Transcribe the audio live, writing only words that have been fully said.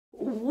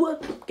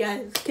What's up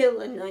guys,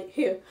 Killer Knight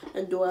here,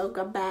 and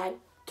welcome back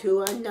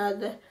to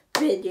another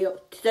video.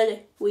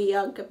 Today we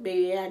are going to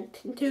be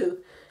reacting to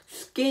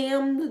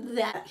scams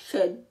that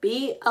should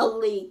be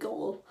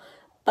illegal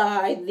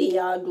by the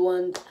Odd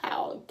Ones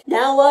Out.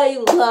 Now I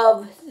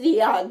love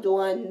the Odd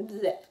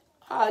Ones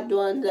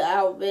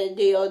Out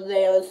videos,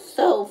 they are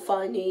so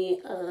funny.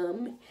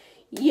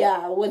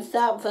 Yeah,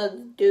 without further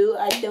ado,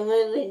 I don't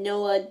really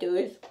know what to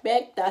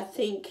expect. I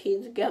think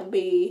he's gonna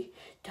be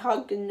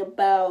talking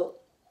about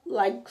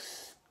like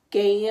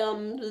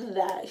scams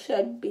that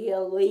should be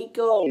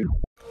illegal.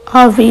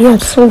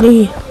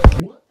 Obviously,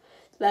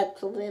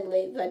 that's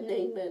really the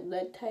name of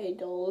the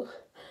title.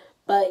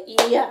 But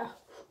yeah,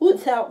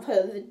 without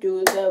further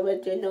ado, the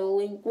original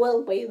link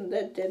will be in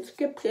the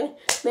description.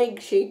 Make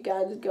sure you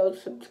guys go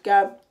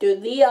subscribe to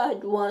the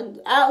Odd Ones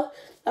Out.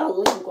 The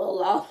link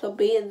will also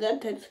be in the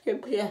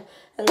description.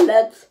 And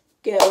let's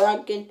get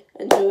rocking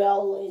and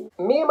rolling.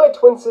 Me and my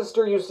twin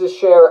sister used to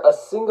share a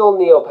single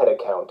Neopet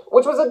account,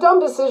 which was a dumb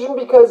decision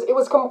because it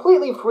was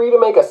completely free to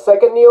make a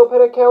second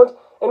Neopet account,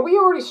 and we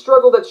already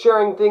struggled at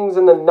sharing things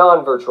in the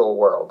non-virtual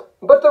world.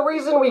 But the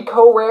reason we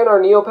co-ran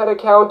our Neopet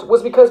account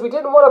was because we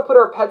didn't want to put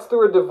our pets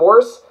through a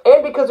divorce,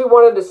 and because we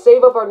wanted to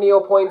save up our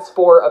Neopoints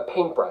for a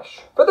paintbrush.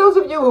 For those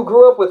of you who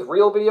grew up with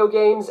real video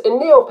games, in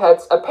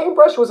Neopets, a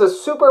paintbrush was a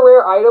super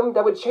rare item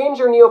that would change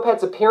your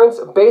Neopet's appearance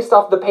based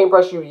off the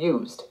paintbrush you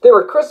used. There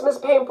were Christmas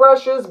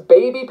paintbrushes,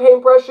 baby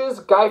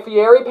paintbrushes, Guy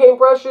Fieri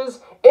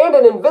paintbrushes, and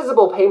an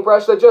invisible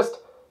paintbrush that just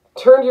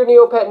turned your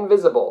Neopet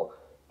invisible.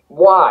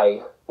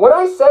 Why? When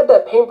I said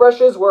that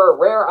paintbrushes were a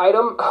rare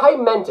item, I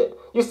meant it.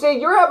 You see,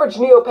 your average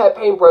Neopet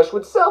paintbrush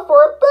would sell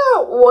for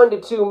about 1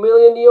 to 2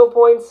 million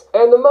Neopoints,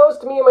 and the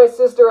most me and my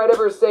sister had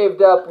ever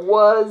saved up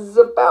was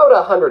about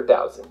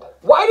 100,000.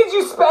 Why did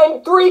you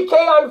spend $3K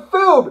on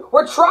food?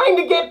 We're trying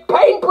to get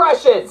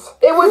paintbrushes!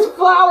 It was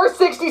Flower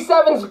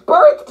 67's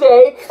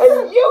birthday,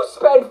 and you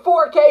spent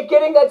 $4K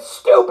getting that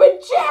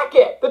stupid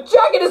jacket! The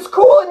jacket is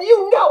cool and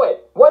you know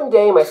it! One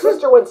day, my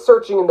sister went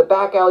searching in the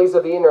back alleys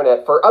of the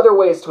internet for other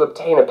ways to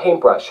obtain a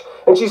paintbrush,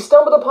 and she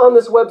stumbled upon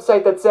this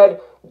website that said,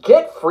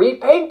 "Get free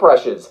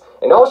paintbrushes,"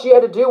 and all she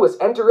had to do was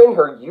enter in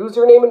her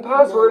username and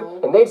password,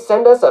 and they'd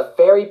send us a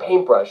fairy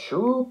paintbrush.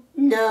 Ooh.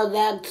 No,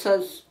 that's a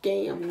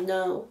scam.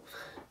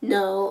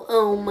 No,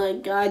 oh my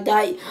god,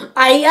 I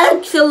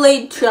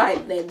actually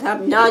tried this.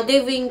 I'm not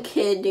even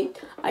kidding.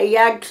 I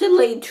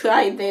actually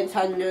tried this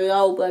on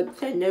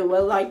Roblox, and they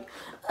were like,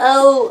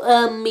 oh,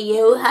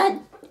 you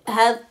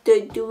have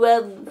to do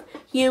a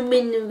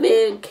human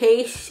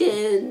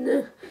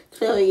verification.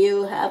 So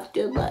you had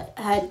to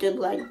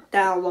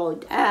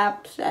download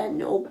apps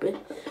and open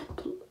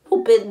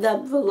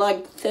them for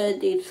like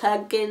 30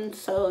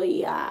 seconds. So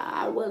yeah,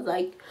 I was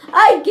like,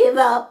 I give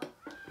up.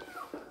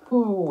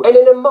 Ooh. And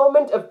in a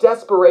moment of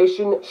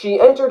desperation, she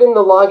entered in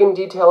the login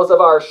details of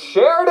our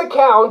shared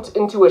account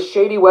into a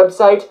shady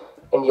website,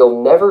 and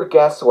you'll never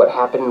guess what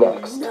happened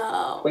next.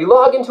 No. We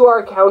log into our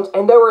account,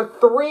 and there were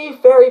 3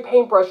 fairy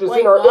paintbrushes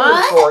in our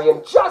inventory,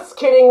 and just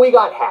kidding, we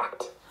got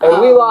hacked. And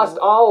we lost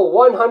all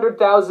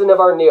 100,000 of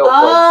our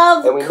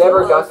Neopoints, and we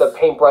never got the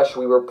paintbrush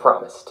we were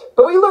promised.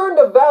 But we learned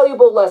a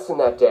valuable lesson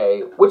that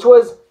day, which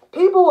was,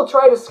 people will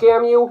try to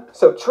scam you,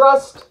 so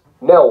trust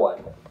no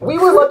one. We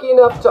were lucky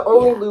enough to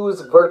only lose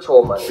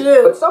virtual money,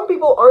 but some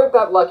people aren't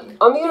that lucky.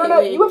 On the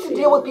internet, you have to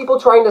deal with people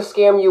trying to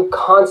scam you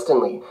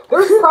constantly.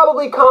 There's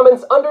probably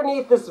comments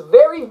underneath this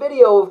very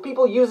video of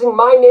people using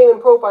my name and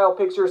profile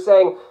picture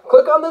saying,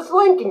 click on this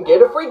link and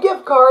get a free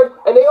gift card,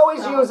 and they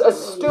always use a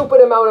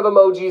stupid amount of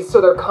emojis so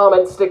their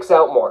comment sticks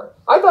out more.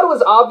 I thought it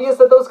was obvious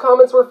that those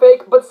comments were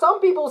fake, but some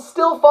people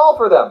still fall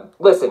for them.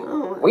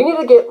 Listen, we need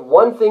to get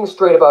one thing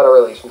straight about our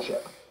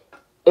relationship.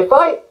 If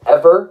I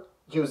ever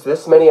use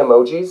this many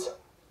emojis,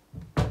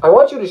 I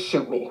want you to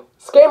shoot me.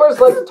 Scammers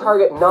like to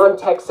target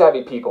non-tech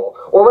savvy people,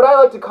 or what I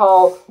like to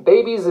call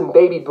babies and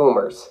baby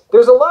boomers.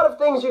 There's a lot of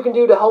things you can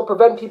do to help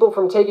prevent people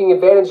from taking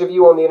advantage of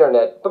you on the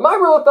internet, but my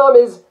rule of thumb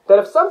is that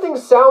if something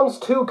sounds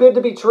too good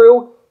to be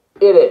true,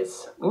 it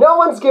is. No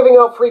one's giving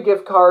out free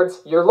gift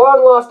cards, your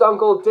long-lost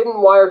uncle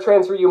didn't wire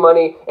transfer you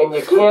money, and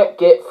you can't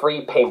get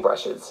free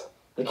paintbrushes.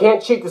 You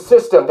can't cheat the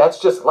system, that's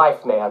just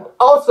life, man.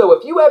 Also,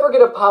 if you ever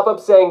get a pop-up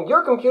saying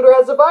your computer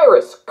has a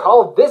virus,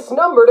 call this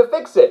number to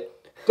fix it.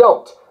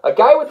 Don't. A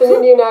guy with an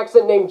Indian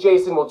accent named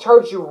Jason will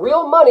charge you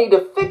real money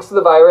to fix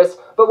the virus,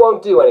 but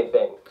won't do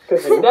anything,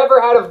 because you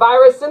never had a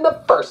virus in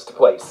the first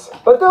place.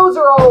 But those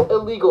are all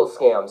illegal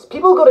scams.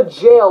 People go to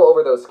jail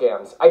over those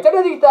scams.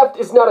 Identity theft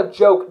is not a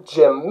joke,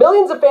 Jim.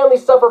 Millions of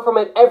families suffer from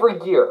it every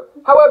year.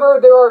 However,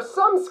 there are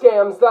some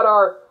scams that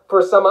are,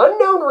 for some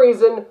unknown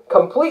reason,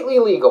 completely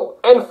legal.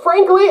 And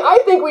frankly, I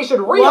think we should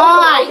reopen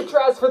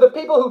Alcatraz for the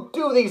people who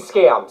do these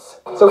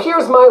scams. So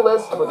here's my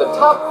list for the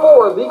top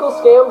 4 legal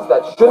scams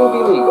that shouldn't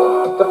be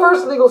legal. The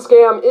first legal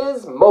scam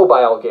is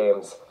mobile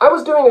games. I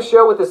was doing a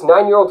show with this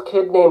 9-year-old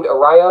kid named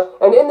Araya,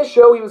 and in the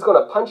show he was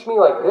going to punch me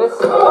like this.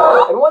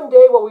 And one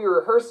day while we were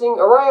rehearsing,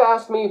 Araya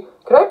asked me,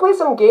 "Can I play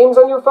some games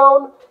on your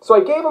phone?" So I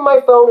gave him my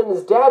phone, and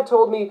his dad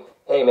told me,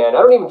 "Hey man,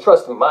 I don't even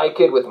trust my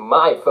kid with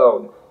my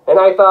phone." And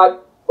I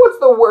thought, What's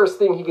the worst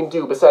thing he can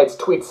do besides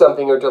tweet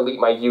something or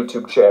delete my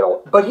YouTube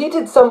channel? But he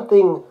did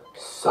something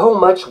so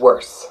much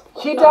worse.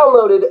 He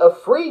downloaded a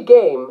free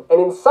game,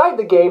 and inside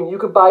the game you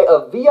could buy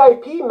a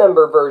VIP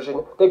member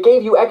version that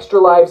gave you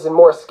extra lives and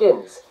more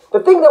skins. The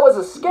thing that was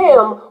a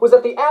scam was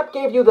that the app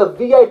gave you the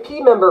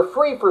VIP member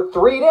free for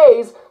 3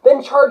 days,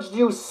 then charged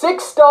you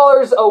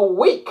 $6 a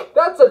week.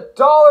 That's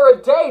 $1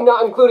 a day,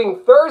 not including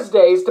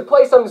Thursdays, to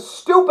play some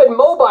stupid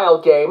mobile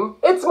game.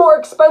 It's more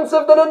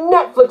expensive than a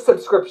Netflix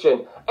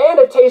subscription, and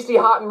a tasty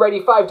hot and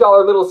ready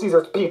 $5 Little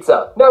Caesars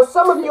pizza. Now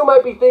some of you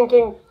might be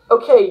thinking,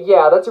 okay,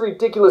 yeah, that's a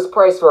ridiculous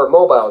price for a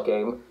mobile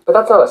game, but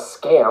that's not a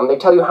scam. They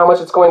tell you how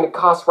much it's going to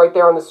cost right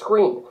there on the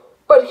screen.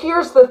 But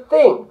here's the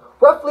thing.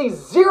 Roughly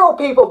 0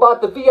 people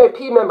bought the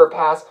VIP member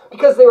pass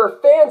because they were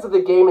fans of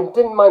the game and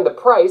didn't mind the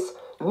price.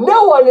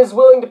 No one is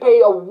willing to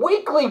pay a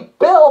weekly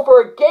bill for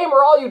a game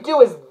where all you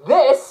do is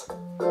this.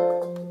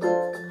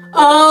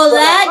 Oh,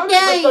 that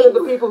game! 100% of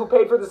the people who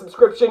paid for the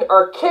subscription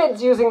are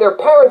kids using their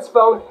parents'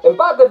 phone and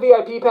bought the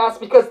VIP pass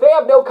because they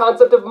have no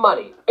concept of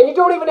money. And you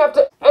don't even have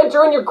to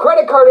enter in your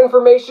credit card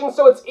information,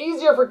 so it's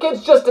easier for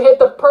kids just to hit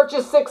the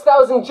purchase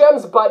 6,000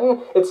 gems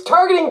button. It's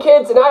targeting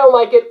kids, and I don't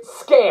like it.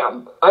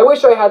 Scam. I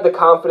wish I had the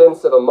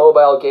confidence of a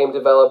mobile game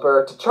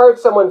developer to charge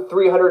someone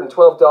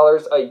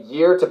 $312 a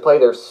year to play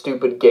their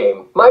stupid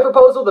game. My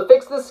proposal to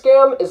fix this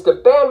scam is to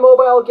ban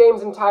mobile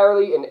games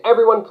entirely and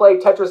everyone play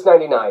Tetris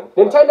 99.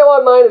 Nintendo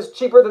Online is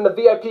cheaper than the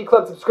VIP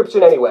Club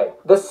subscription anyway.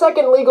 The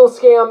second legal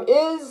scam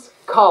is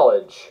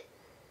college.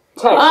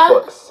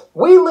 Textbooks.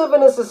 We live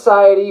in a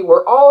society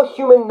where all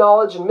human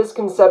knowledge and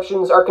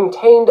misconceptions are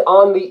contained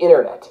on the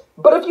internet.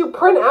 But if you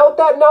print out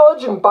that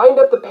knowledge and bind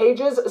up the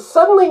pages,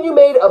 suddenly you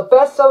made a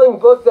best-selling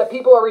book that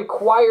people are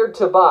required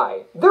to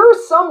buy. There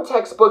are some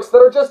textbooks that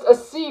are just a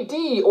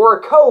CD or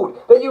a code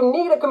that you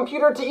need a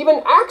computer to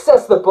even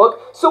access the book,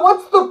 so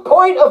what's the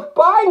point of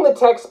buying the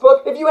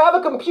textbook if you have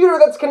a computer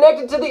that's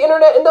connected to the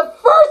internet in the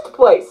first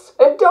place?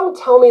 And don't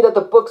tell me that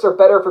the books are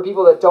better for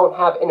people that don't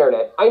have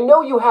internet. I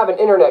know you have an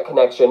internet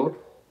connection,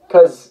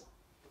 because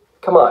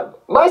come on.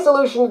 My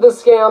solution to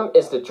this scam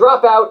is to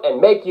drop out and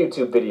make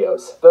YouTube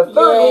videos. The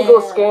third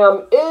legal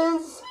scam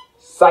is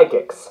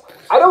psychics.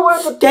 I don't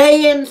want to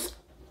stay in.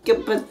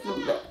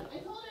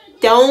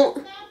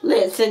 Don't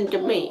listen to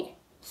me.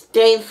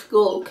 Stay in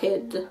school,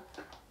 kids.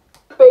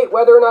 Debate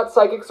whether or not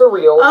psychics are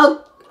real.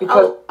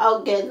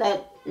 I'll get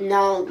that.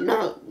 No.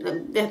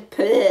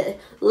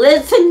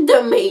 Listen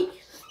to me.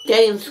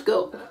 Stay in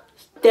school.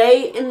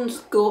 Stay in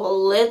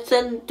school.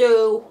 Listen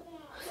to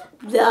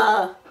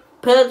the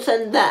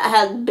person that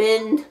has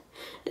been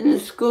in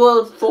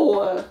school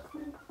for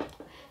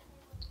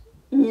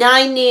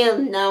 9 years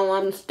now.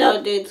 I'm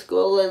starting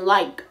school in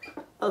like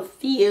a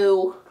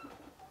few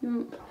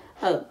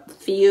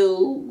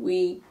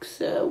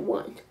weeks.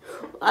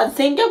 I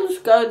think I'm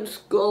starting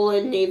school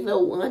in either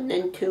 1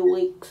 and 2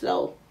 weeks.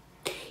 So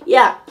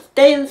yeah,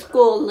 stay in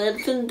school.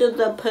 Listen to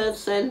the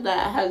person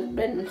that has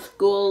been in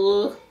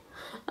school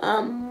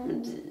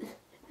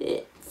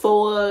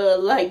for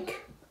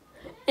like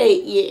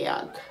 8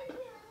 years.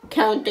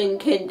 Counting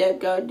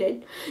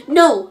kindergarten.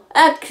 No,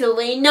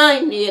 actually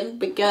 9 years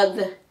because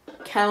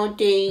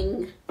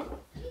counting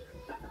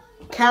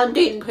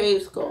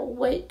preschool.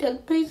 Wait, does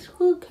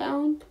preschool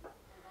count?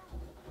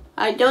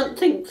 I don't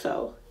think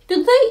so.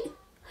 Do they?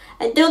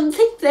 I don't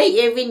think they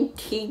even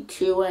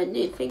teach you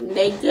anything.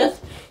 They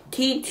just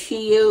teach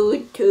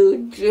you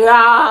to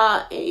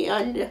draw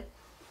and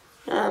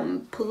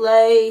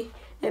play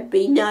and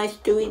be nice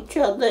to each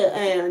other,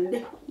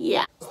 and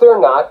yeah. They're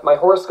not. My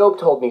horoscope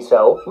told me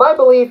so. My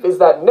belief is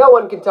that no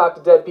one can talk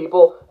to dead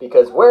people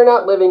because we're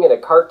not living in a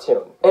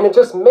cartoon. And it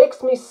just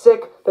makes me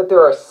sick that there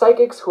are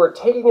psychics who are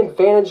taking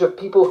advantage of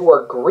people who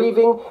are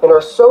grieving and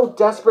are so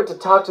desperate to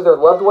talk to their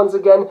loved ones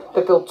again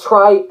that they'll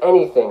try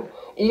anything,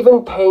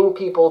 even paying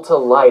people to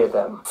lie to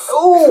them.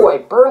 Ooh, I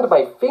burned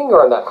my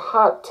finger on that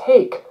hot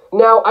take.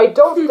 Now, I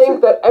don't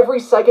think that every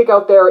psychic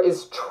out there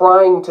is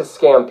trying to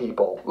scam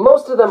people.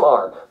 Most of them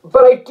are.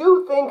 But I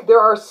do think there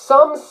are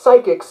some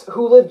psychics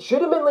who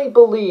legitimately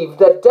believe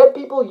that dead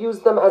people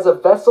use them as a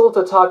vessel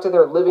to talk to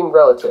their living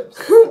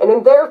relatives. And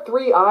in their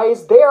 3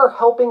 eyes, they are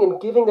helping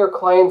and giving their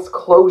clients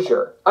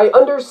closure. I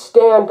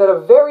understand that a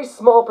very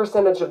small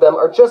percentage of them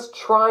are just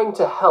trying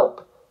to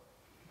help.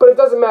 But it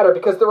doesn't matter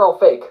because they're all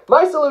fake.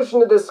 My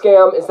solution to this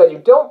scam is that you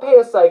don't pay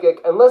a psychic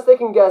unless they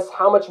can guess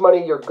how much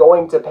money you're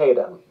going to pay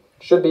them.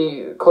 Should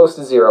be close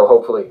to 0,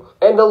 hopefully.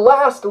 And the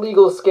last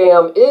legal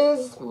scam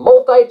is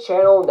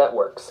multi-channel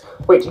networks.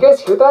 Wait, you guys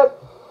hear that?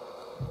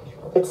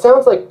 It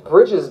sounds like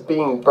bridges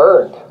being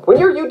burned. When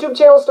your YouTube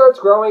channel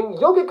starts growing,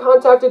 you'll get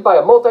contacted by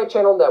a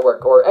multi-channel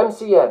network, or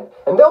MCN,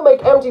 and they'll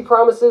make empty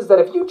promises that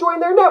if you join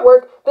their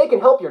network, they can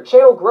help your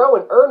channel grow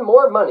and earn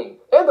more money.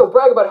 And they'll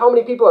brag about how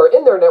many people are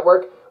in their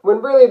network,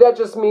 when really that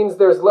just means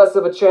there's less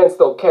of a chance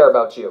they'll care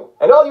about you.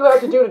 And all you have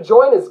to do to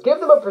join is give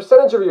them a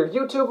percentage of your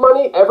YouTube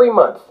money every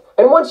month.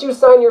 And once you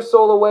sign your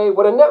soul away,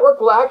 what a network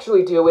will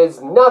actually do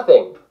is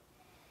nothing.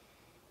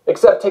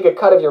 Except take a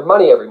cut of your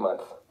money every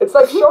month. It's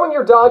like showing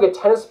your dog a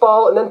tennis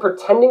ball and then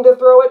pretending to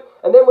throw it,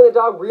 and then when the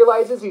dog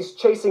realizes he's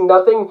chasing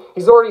nothing,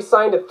 he's already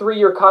signed a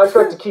 3-year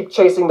contract to keep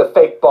chasing the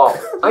fake ball.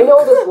 I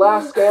know this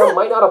last scam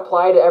might not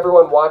apply to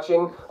everyone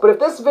watching, but if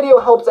this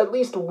video helps at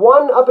least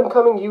one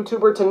up-and-coming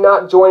YouTuber to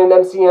not join an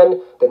MCN,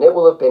 then it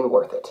will have been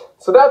worth it.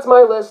 So that's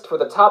my list for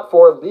the top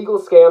 4 legal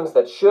scams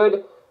that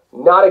should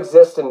not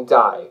exist and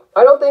die.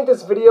 I don't think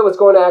this video is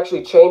going to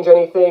actually change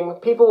anything.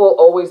 People will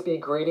always be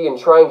greedy and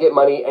try and get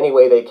money any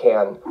way they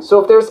can. So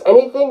if there's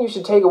anything you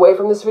should take away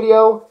from this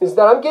video, is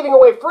that I'm giving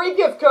away free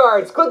gift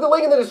cards! Click the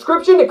link in the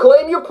description to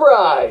claim your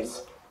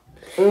prize!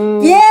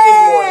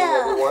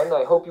 Yeah! Good morning,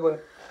 everyone. I hope you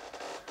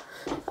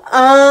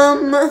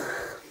I'm not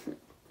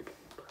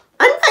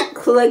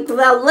clicking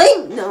the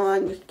link. No,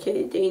 I'm just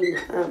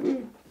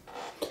kidding.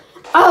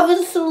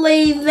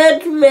 Obviously,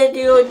 this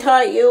video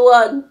taught you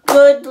a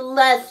good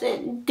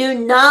lesson. Do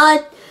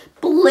not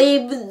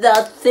believe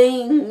the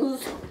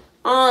things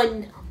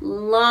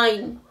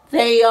online.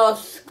 They are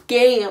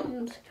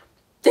scams.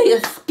 They are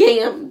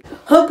scams.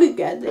 Hope you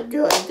guys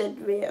enjoyed this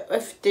video.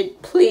 If you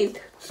did, please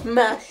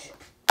smash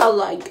a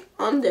like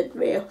on this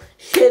video.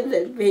 Share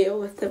this video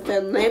with your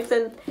friends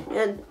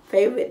and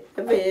favorite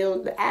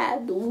videos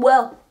as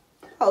well.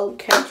 I'll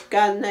catch you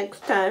guys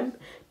next time.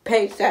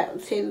 Peace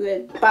out. See you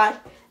later. Bye.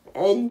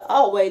 And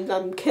always,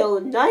 I'm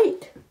Killer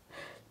Knight.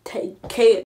 Take care.